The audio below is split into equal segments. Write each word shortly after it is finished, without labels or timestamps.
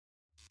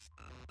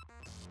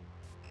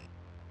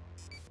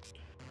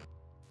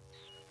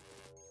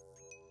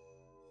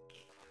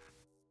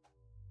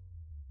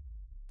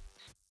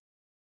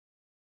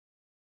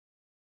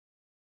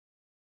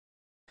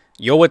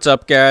Yo, what's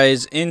up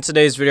guys? In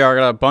today's video I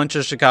got a bunch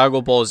of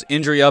Chicago Bulls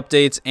injury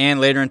updates, and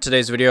later in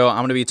today's video I'm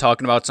going to be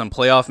talking about some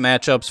playoff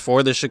matchups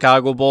for the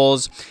Chicago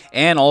Bulls.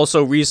 And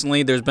also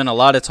recently there's been a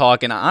lot of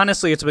talk, and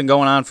honestly it's been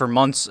going on for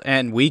months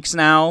and weeks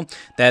now,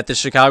 that the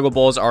Chicago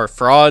Bulls are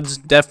frauds.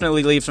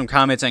 Definitely leave some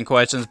comments and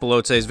questions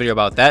below today's video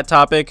about that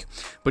topic.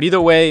 But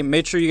either way,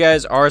 make sure you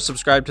guys are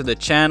subscribed to the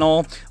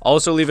channel.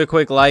 Also leave a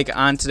quick like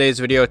on today's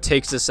video. It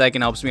takes a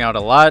second, helps me out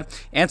a lot.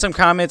 And some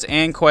comments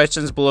and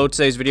questions below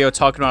today's video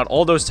talking about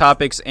all those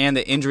topics and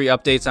the injury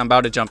updates I'm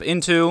about to jump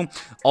into.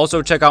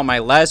 Also check out my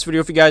last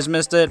video if you guys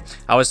missed it.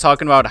 I was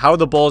talking about how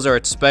the Bulls are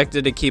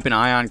expected to keep an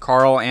eye on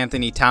Karl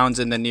Anthony Towns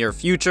in the near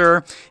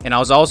future. And I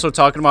was also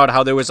talking about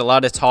how there was a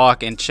lot of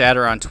talk and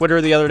chatter on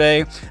Twitter the other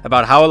day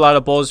about how a lot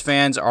of Bulls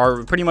fans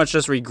are pretty much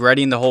just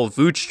regretting the whole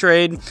Vooch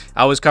trade.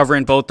 I was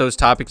covering both those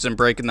topics and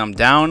breaking them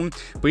down.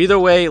 But either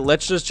way,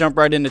 let's just jump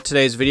right into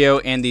today's video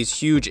and these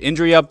huge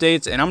injury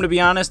updates. And I'm going to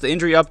be honest, the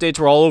injury updates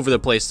were all over the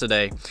place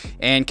today.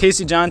 And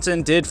Casey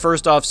Johnson did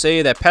first off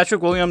say that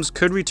Patrick Williams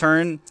could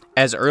return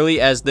as early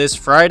as this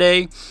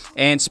Friday.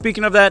 And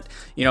speaking of that,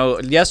 you know,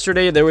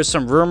 yesterday there was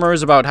some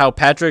rumors about how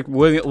Patrick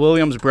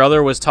Williams'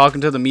 brother was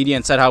talking to the media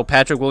and said how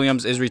Patrick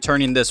Williams is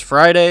returning this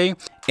Friday.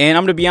 And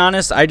I'm going to be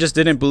honest, I just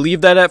didn't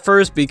believe that at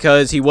first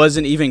because he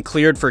wasn't even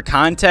cleared for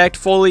contact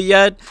fully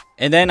yet.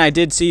 And then I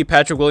did see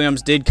Patrick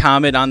Williams did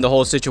comment on the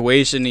whole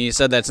situation, and he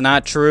said that's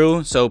not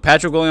true. So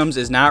Patrick Williams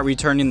is not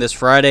returning this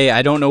Friday.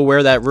 I don't know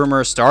where that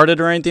rumor started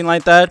or anything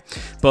like that.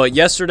 But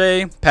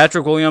yesterday,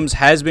 Patrick Williams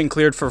has been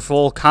cleared for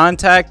full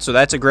contact, so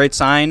that's a great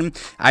sign.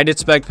 I'd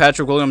expect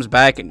Patrick Williams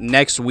back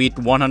next week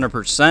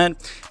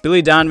 100%.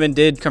 Billy Donovan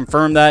did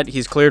confirm that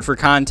he's cleared for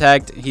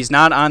contact. He's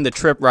not on the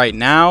trip right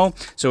now,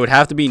 so it would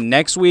have to be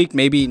next week,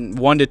 maybe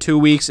 1 to 2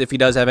 weeks if he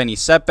does have any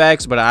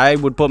setbacks. But I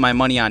would put my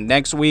money on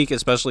next week,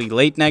 especially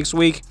late next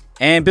week.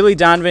 And Billy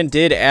Donovan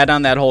did add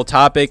on that whole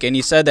topic, and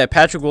he said that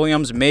Patrick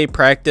Williams may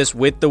practice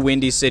with the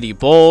Windy City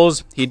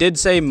Bulls. He did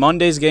say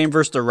Monday's game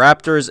versus the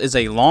Raptors is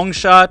a long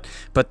shot,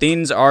 but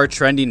things are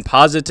trending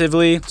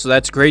positively, so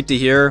that's great to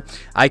hear.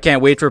 I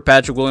can't wait for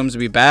Patrick Williams to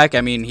be back.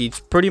 I mean, he's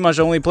pretty much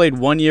only played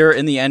 1 year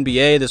in the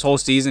NBA. This whole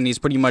season, he's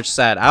pretty much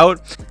sat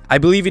out. I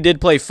believe he did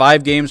play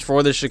 5 games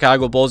for the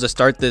Chicago Bulls to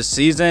start this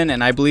season,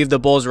 and I believe the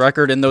Bulls'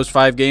 record in those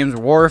 5 games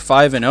were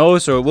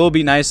 5-0, so it will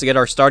be nice to get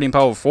our starting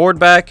power forward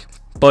back.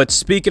 But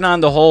speaking on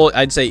the whole,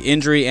 I'd say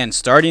injury and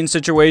starting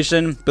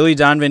situation, Billy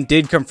Donovan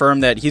did confirm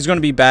that he's going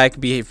to be back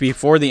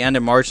before the end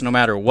of March no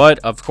matter what,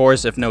 of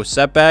course, if no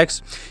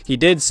setbacks. He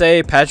did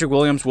say Patrick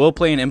Williams will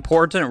play an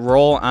important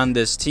role on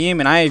this team,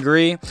 and I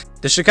agree.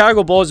 The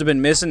Chicago Bulls have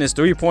been missing his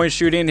three-point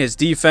shooting, his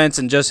defense,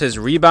 and just his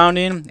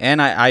rebounding,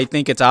 and I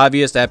think it's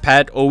obvious that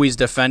Pat always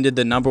defended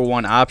the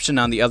 #1 option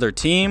on the other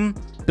team.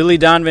 Billy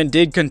Donovan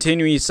did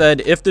continue. He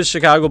said if the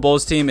Chicago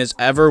Bulls team is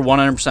ever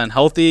 100%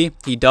 healthy,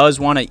 he does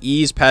want to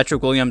ease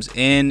Patrick Williams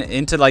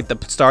into like the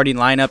starting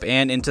lineup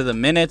and into the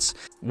minutes,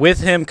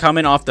 with him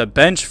coming off the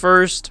bench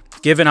first,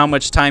 given how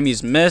much time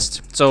he's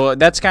missed. So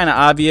that's kind of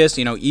obvious,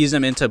 you know, ease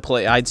him into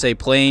play, I'd say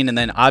playing, and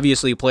then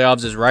obviously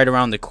playoffs is right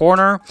around the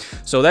corner.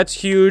 So that's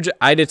huge.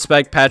 I'd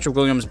expect Patrick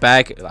Williams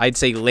back, I'd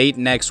say late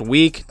next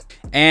week.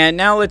 And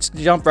now let's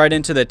jump right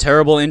into the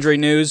terrible injury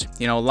news.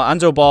 You know,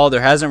 Lonzo Ball,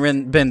 there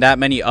hasn't been that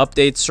many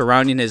updates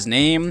surrounding his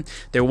name.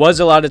 There was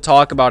a lot of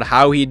talk about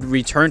how he'd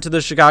return to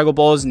the Chicago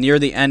Bulls near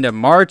the end of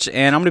March,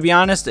 and I'm going to be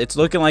honest, it's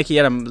looking like he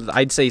had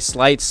I'd say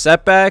slight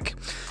setback.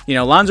 You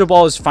know, Lonzo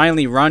Ball is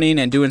finally running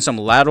and doing some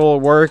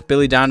lateral work,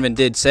 Billy Donovan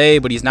did say,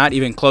 but he's not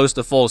even close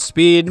to full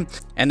speed.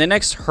 And the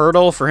next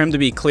hurdle for him to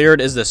be cleared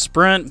is the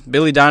sprint.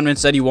 Billy Donovan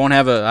said he won't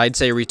have a, I'd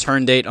say,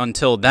 return date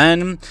until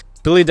then.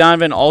 Billy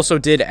Donovan also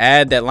did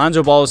add that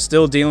Lonzo Ball is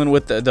still dealing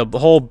with the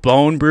whole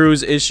bone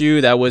bruise issue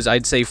that was,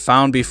 I'd say,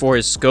 found before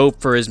his scope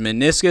for his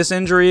meniscus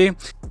injury.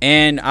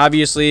 And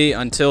obviously,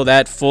 until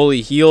that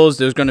fully heals,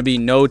 there's going to be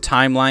no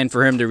timeline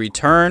for him to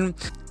return.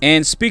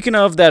 And speaking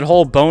of that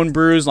whole bone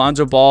bruise,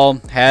 Lonzo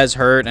Ball has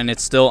hurt and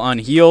it's still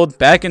unhealed.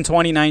 Back in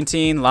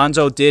 2019,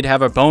 Lonzo did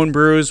have a bone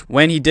bruise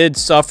when he did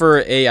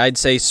suffer a, I'd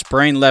say,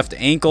 sprained left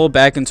ankle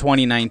back in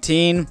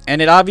 2019. And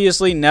it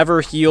obviously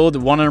never healed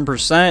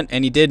 100%,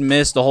 and he did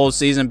miss the whole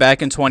season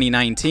back in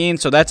 2019.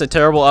 So that's a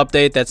terrible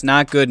update. That's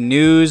not good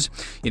news.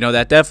 You know,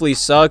 that definitely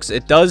sucks.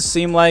 It does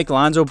seem like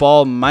Lonzo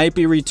Ball might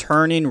be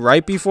returning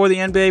right before the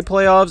NBA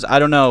playoffs. I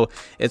don't know.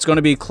 It's going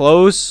to be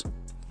close.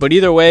 But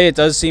either way, it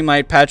does seem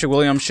like Patrick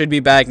Williams should be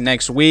back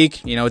next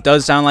week. You know, it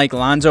does sound like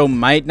Lonzo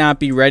might not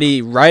be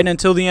ready right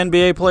until the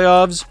NBA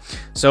playoffs.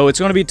 So it's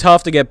going to be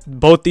tough to get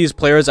both these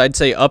players, I'd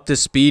say, up to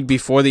speed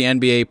before the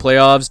NBA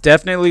playoffs.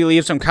 Definitely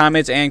leave some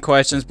comments and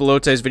questions below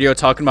today's video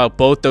talking about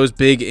both those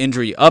big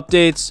injury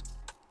updates.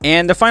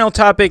 And the final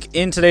topic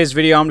in today's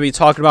video, I'm going to be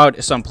talking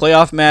about some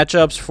playoff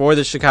matchups for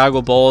the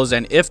Chicago Bulls,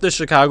 and if the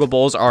Chicago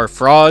Bulls are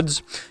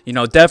frauds. You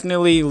know,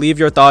 definitely leave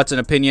your thoughts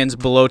and opinions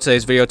below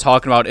today's video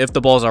talking about if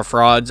the Bulls are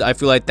frauds. I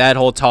feel like that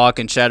whole talk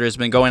and chatter has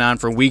been going on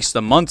for weeks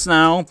to months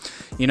now.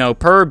 You know,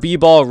 per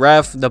B-Ball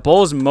Ref, the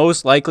Bulls'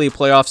 most likely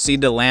playoff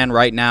seed to land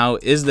right now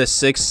is the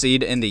 6th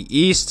seed in the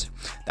East.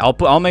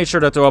 I'll make sure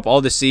to throw up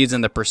all the seeds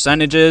and the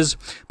percentages.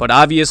 But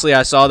obviously,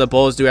 I saw the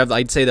Bulls do have,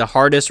 I'd say, the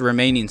hardest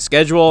remaining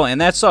schedule, and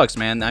that sucks,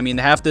 man. I mean,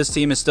 half this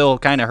team is still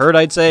kind of hurt,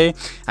 I'd say.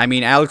 I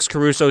mean, Alex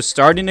Caruso is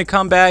starting to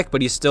come back,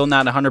 but he's still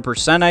not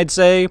 100%, I'd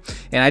say.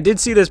 And I did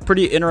see this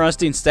pretty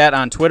interesting stat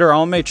on Twitter.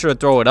 I'll make sure to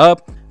throw it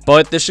up.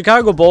 But the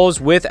Chicago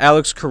Bulls with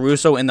Alex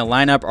Caruso in the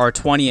lineup are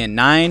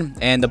 20-9,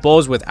 and the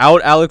Bulls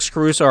without Alex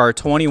Caruso are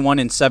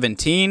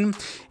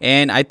 21-17.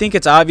 And I think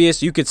it's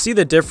obvious. You could see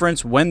the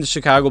difference when the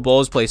Chicago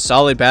Bulls play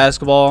solid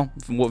basketball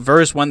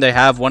versus when they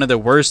have one of the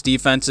worst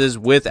defenses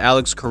with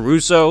Alex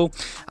Caruso.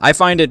 I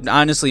find it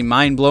honestly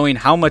mind-blowing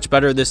how much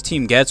better this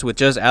team gets with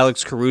just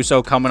Alex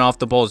Caruso coming off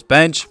the Bulls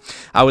bench.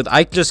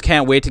 I just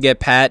can't wait to get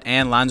Pat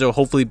and Lonzo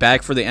hopefully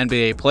back for the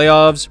NBA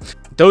playoffs.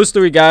 Those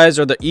three guys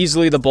are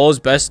easily the Bulls'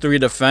 best three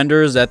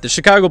defenders that the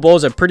Chicago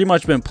Bulls have pretty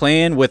much been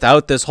playing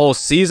without this whole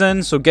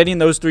season. So getting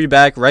those three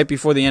back right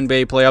before the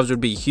NBA playoffs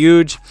would be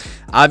huge.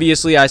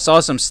 Obviously, I saw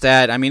some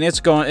stat. I mean,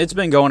 it's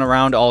been going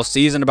around all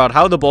season about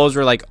how the Bulls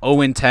were like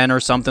 0-10 or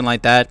something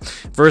like that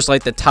versus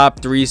like the top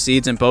 3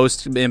 seeds in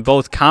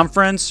both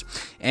conference.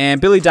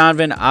 And Billy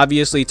Donovan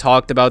obviously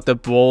talked about the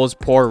Bulls'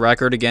 poor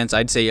record against,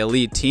 I'd say,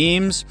 elite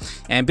teams.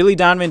 And Billy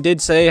Donovan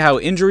did say how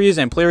injuries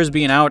and players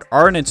being out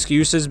aren't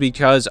excuses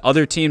because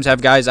other teams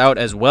have guys out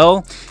as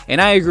well. And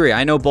I agree.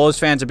 I know Bulls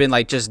fans have been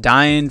like just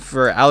dying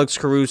for Alex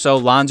Caruso,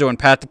 Lonzo, and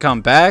Pat to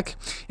come back.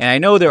 And I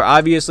know they're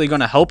obviously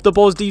going to help the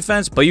Bulls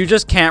defense, but you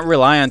just can't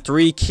rely on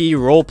 3 key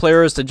role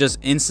players to just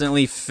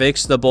instantly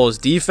fix the Bulls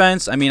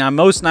defense. I mean, on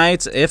most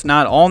nights, if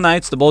not all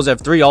nights, the Bulls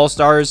have 3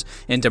 All-Stars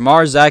in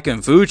Demar, Zach,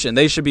 and Vucevic, and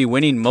they should be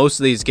winning most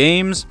of these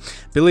games.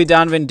 Billy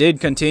Donovan did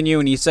continue,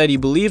 and he said he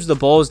believes the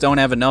Bulls don't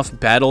have enough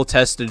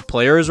battle-tested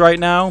players right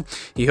now.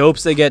 He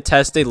hopes they get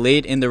tested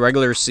late in the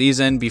regular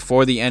season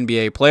before the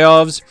NBA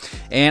playoffs.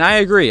 And I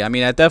agree. I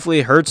mean, that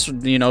definitely hurts,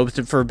 you know,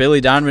 for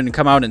Billy Donovan to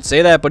come out and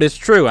say that, but it's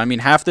true. I mean,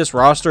 half this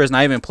roster has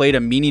not even played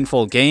a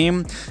meaningful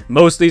game.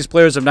 Most of these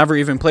players have never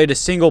even played a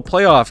single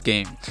playoff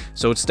game.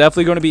 So it's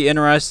definitely going to be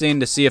interesting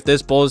to see if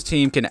this Bulls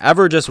team can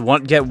ever just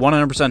get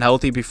 100%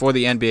 healthy before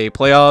the NBA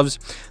playoffs.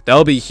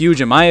 That'll be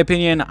huge in my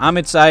opinion. I'm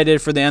excited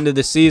for the end of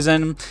the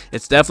season.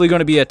 It's definitely going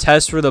to be a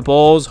test for the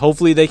Bulls.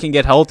 Hopefully they can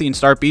get healthy and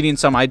start beating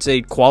some, I'd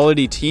say,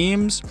 quality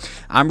teams.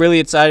 I'm really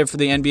excited for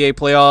the NBA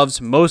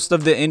playoffs. Most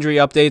of the injury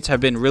updates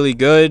have been really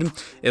good.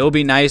 It'll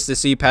be nice to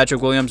see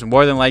Patrick Williams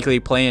more than likely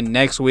playing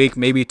next week,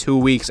 maybe 2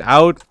 weeks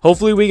out.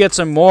 Hopefully we get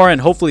some more and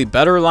hopefully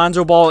better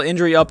Lonzo Ball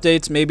injury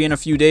updates maybe in a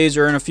few days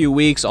or in a few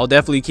weeks. I'll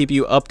definitely keep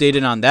you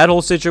updated on that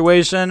whole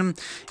situation.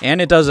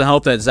 And it doesn't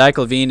help that Zach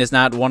LaVine is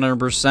not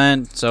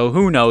 100%. So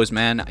who knows,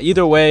 man.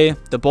 Either way,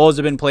 the Bulls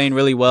have been playing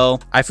really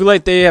well. I feel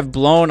like they have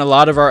blown a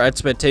lot of our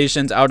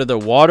expectations out of the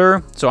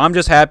water. So I'm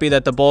just happy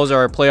that the Bulls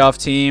are a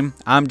playoff team.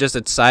 I'm just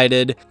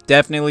excited.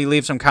 Definitely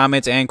leave some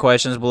comments and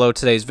questions below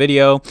today's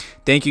video.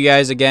 Thank you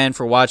guys again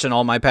for watching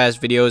all my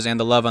past videos and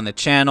the love on the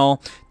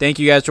channel. Thank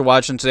you guys for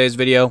watching today's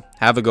video.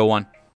 Have a good one.